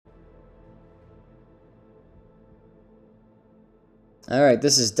Alright,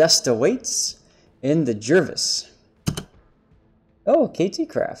 this is destawaits in the Jervis. Oh, KT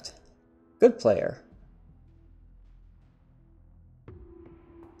Craft. Good player.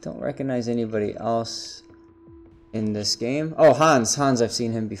 Don't recognize anybody else in this game. Oh, Hans. Hans, I've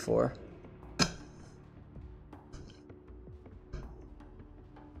seen him before.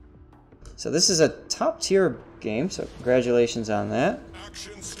 So this is a top tier game, so congratulations on that.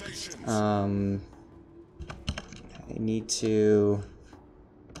 I need to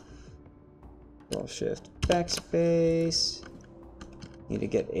Control Shift backspace. Need to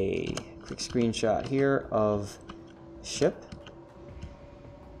get a quick screenshot here of ship.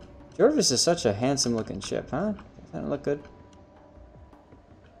 Jervis is such a handsome looking ship, huh? Doesn't that look good?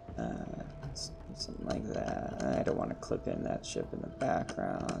 Something like that. I don't want to clip in that ship in the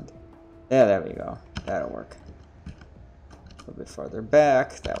background. Yeah, there we go. That'll work. A little bit farther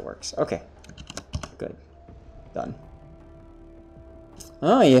back. That works. Okay. Good. Done.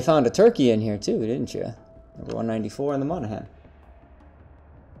 Oh, you found a turkey in here too, didn't you? Number 194 in the Monahan.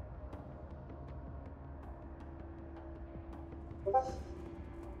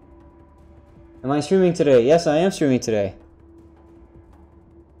 Am I streaming today? Yes, I am streaming today.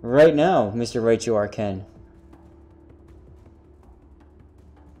 Right now, Mr. Right You Are Ken.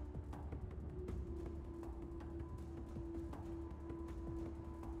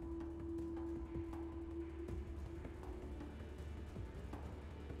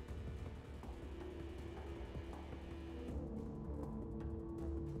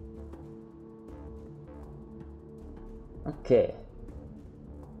 Okay.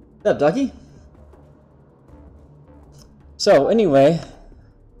 What's up, Ducky? So, anyway,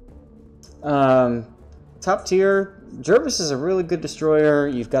 top tier, Jervis is a really good destroyer.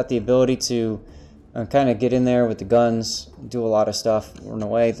 You've got the ability to kind of get in there with the guns, do a lot of stuff, run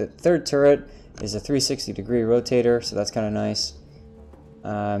away. The third turret is a 360-degree rotator, so that's kind of nice.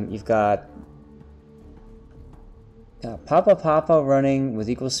 You've got Papa running with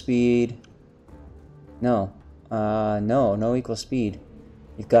equal speed. No equal speed.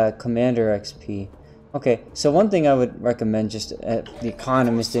 You've got Commander XP. Okay, so one thing I would recommend, just the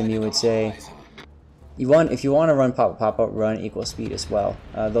economist in me would say, if you want to run Papa, run equal speed as well.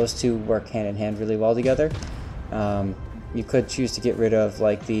 Those two work hand in hand really well together. You could choose to get rid of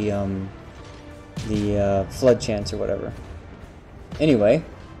like the flood chance or whatever. Anyway,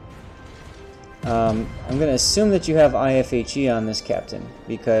 I'm going to assume that you have IFHE on this captain,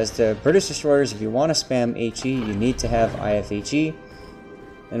 because the British destroyers, if you want to spam HE, you need to have IFHE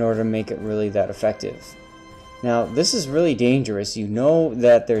in order to make it really that effective. Now, this is really dangerous. You know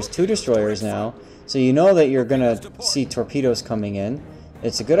that there's two destroyers now, so you know that you're going to see torpedoes coming in.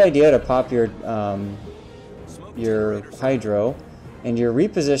 It's a good idea to pop your hydro, and you're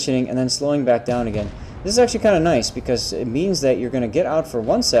repositioning and then slowing back down again. This is actually kind of nice because it means that you're going to get out for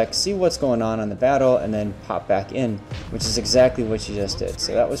 1 sec, see what's going on in the battle, and then pop back in, which is exactly what you just did.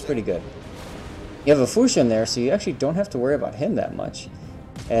 So that was pretty good. You have a Fushin there, so you actually don't have to worry about him that much.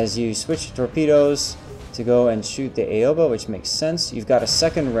 As you switch torpedoes to go and shoot the Aoba, which makes sense. You've got a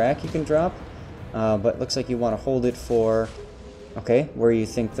second rack you can drop, but looks like you want to hold it for, okay, where you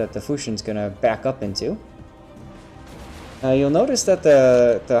think that the Fushin's going to back up into. You'll notice that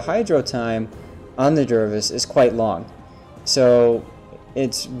the hydro time on the Jervis is quite long, so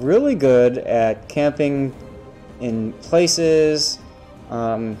it's really good at camping in places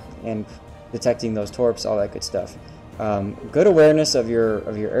and detecting those torps, all that good stuff. Good awareness of your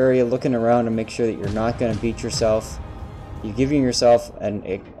area, looking around to make sure that you're not going to beat yourself. You're giving yourself an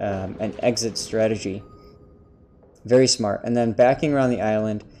exit strategy. Very smart. And then backing around the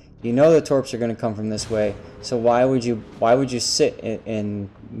island. You know the torps are going to come from this way, so why would you sit in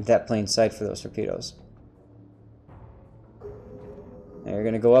that plain sight for those torpedoes? Now you're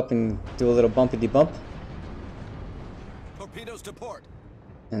going to go up and do a little bumpity bump. Torpedoes to port.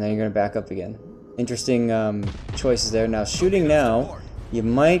 And then you're going to back up again. Interesting choices there. Now shooting now, you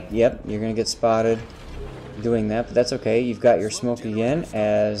might, yep, you're going to get spotted doing that, but that's okay. You've got your smoke again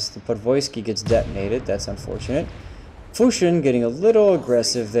as the Podvoisky gets detonated. That's unfortunate. Fushin getting a little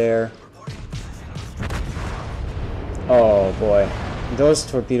aggressive there. Oh boy, those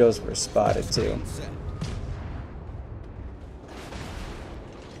torpedoes were spotted too.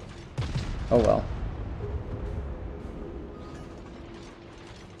 Oh well.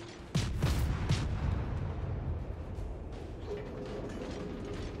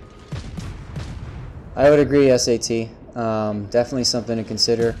 I would agree, SAT. Definitely something to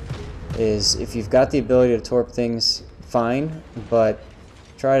consider is if you've got the ability to torp things, fine, but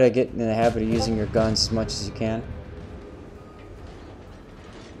try to get in the habit of using your guns as much as you can.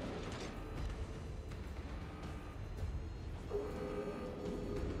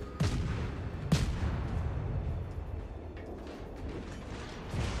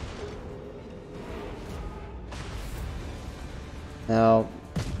 Now,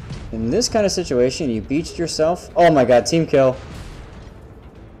 in this kind of situation, you beached yourself. Oh my god, team kill.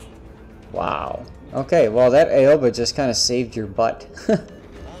 Wow. Okay, well that Aoba just kind of saved your butt. All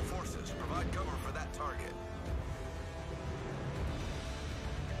forces, provide cover for that target.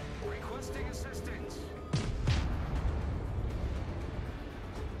 Requesting assistance.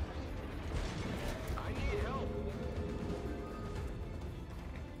 I need help.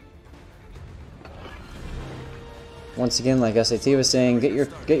 Once again, like SAT was saying,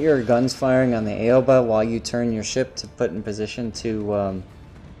 get your guns firing on the Aoba while you turn your ship to put in position to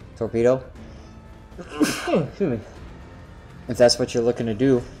torpedo. Excuse me. If that's what you're looking to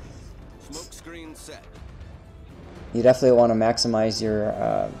do, Smoke screen set. you definitely want to maximize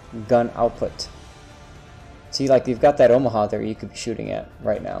your gun output. See, like you've got that Omaha there you could be shooting at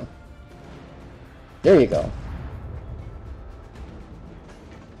right now. There you go.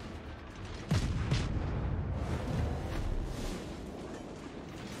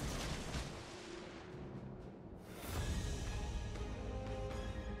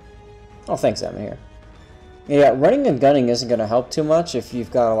 Oh, thanks, Emma here. Yeah, running and gunning isn't going to help too much if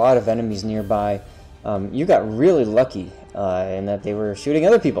you've got a lot of enemies nearby. You got really lucky in that they were shooting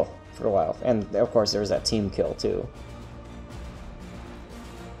other people for a while. And, of course, there was that team kill, too.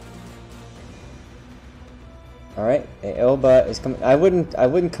 Alright, Aoba is coming. I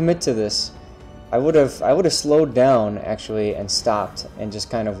wouldn't commit to this. I would have slowed down, actually, and stopped and just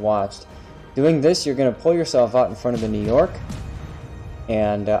kind of watched. Doing this, you're going to pull yourself out in front of the New York.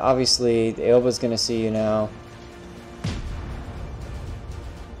 And obviously, Aoba's going to see you now.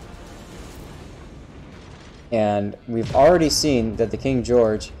 And we've already seen that the King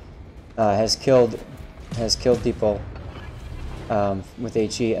George has killed people with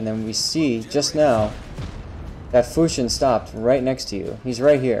HE. And then we see just now that Fushin stopped right next to you. He's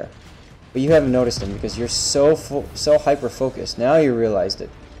right here, but you haven't noticed him because you're so hyper focused. Now you realized it,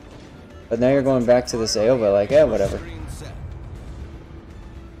 but now you're going back to this Aoba like, yeah, whatever.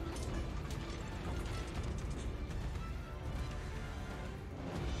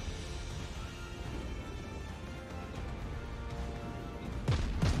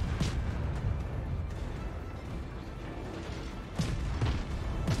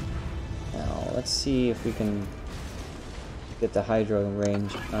 Let's see if we can get the hydro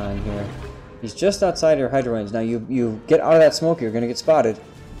range on here. He's just outside your hydro range. Now you get out of that smoke, you're going to get spotted. Our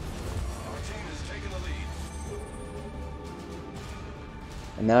team is taking the lead.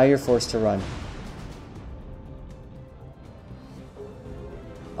 And now you're forced to run.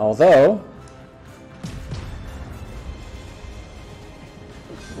 Although...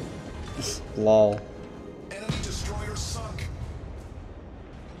 lol. Enemy destroyer sunk.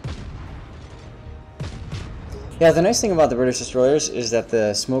 Yeah, the nice thing about the British destroyers is that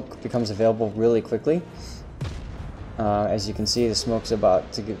the smoke becomes available really quickly. As you can see, the smoke's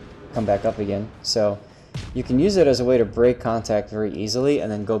about to come back up again. So you can use it as a way to break contact very easily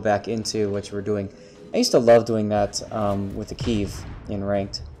and then go back into what you were doing. I used to love doing that with the Kiev in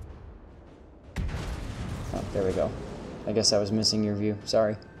ranked. Oh, there we go. I guess I was missing your view.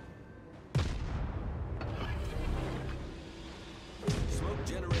 Sorry.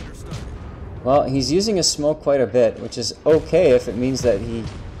 Well, he's using his smoke quite a bit, which is okay if it means that he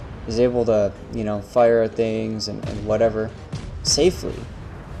is able to, you know, fire at things and whatever safely.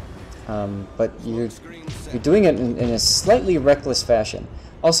 But you're doing it in a slightly reckless fashion.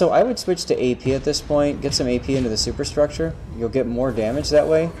 Also, I would switch to AP at this point. Get some AP into the superstructure. You'll get more damage that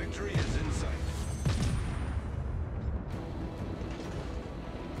way.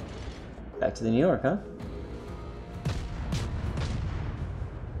 Back to the New York, huh?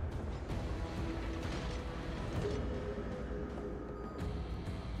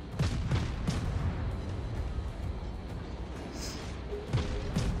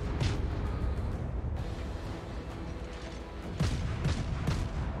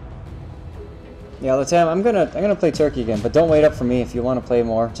 Yeah, Latam, I'm gonna play Turkey again, but don't wait up for me. If you want to play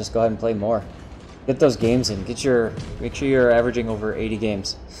more, just go ahead and play more. Get those games in. Make sure you're averaging over 80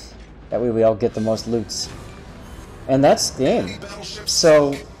 games. That way we all get the most loots. And that's the game.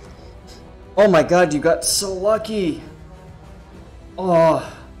 So, oh my God, you got so lucky.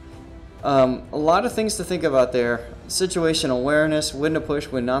 Oh, a lot of things to think about there. Situational awareness, when to push,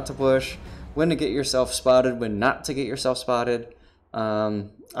 when not to push, when to get yourself spotted, when not to get yourself spotted. I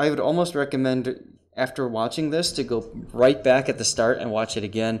would almost recommend, after watching this, to go right back at the start and watch it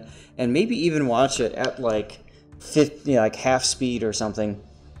again, and maybe even watch it at like like half speed or something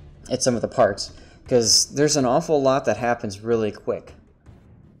at some of the parts, because there's an awful lot that happens really quick.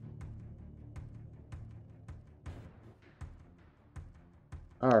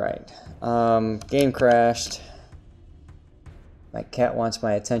 All right, game crashed. My cat wants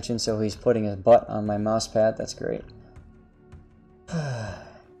my attention, so he's putting his butt on my mouse pad. That's great.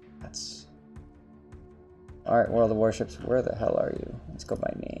 That's... Alright, World of Warships, where the hell are you? Let's go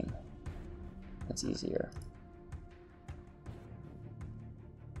by name. That's easier.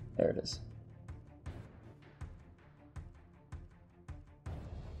 There it is.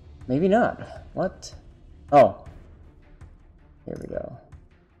 Maybe not. What? Oh. Here we go.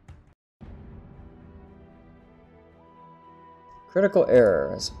 Critical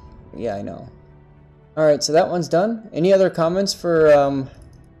errors. Yeah, I know. Alright, so that one's done. Any other comments for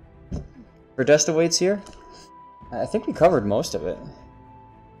destawaits here? I think we covered most of it.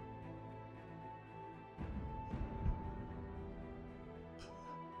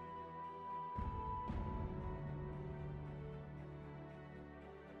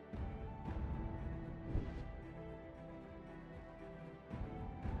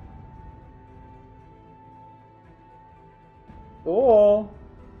 Cool.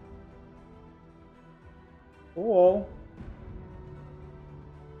 Cool.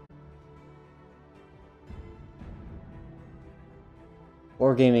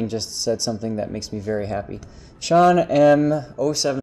 Wargaming just said something that makes me very happy. Sean M07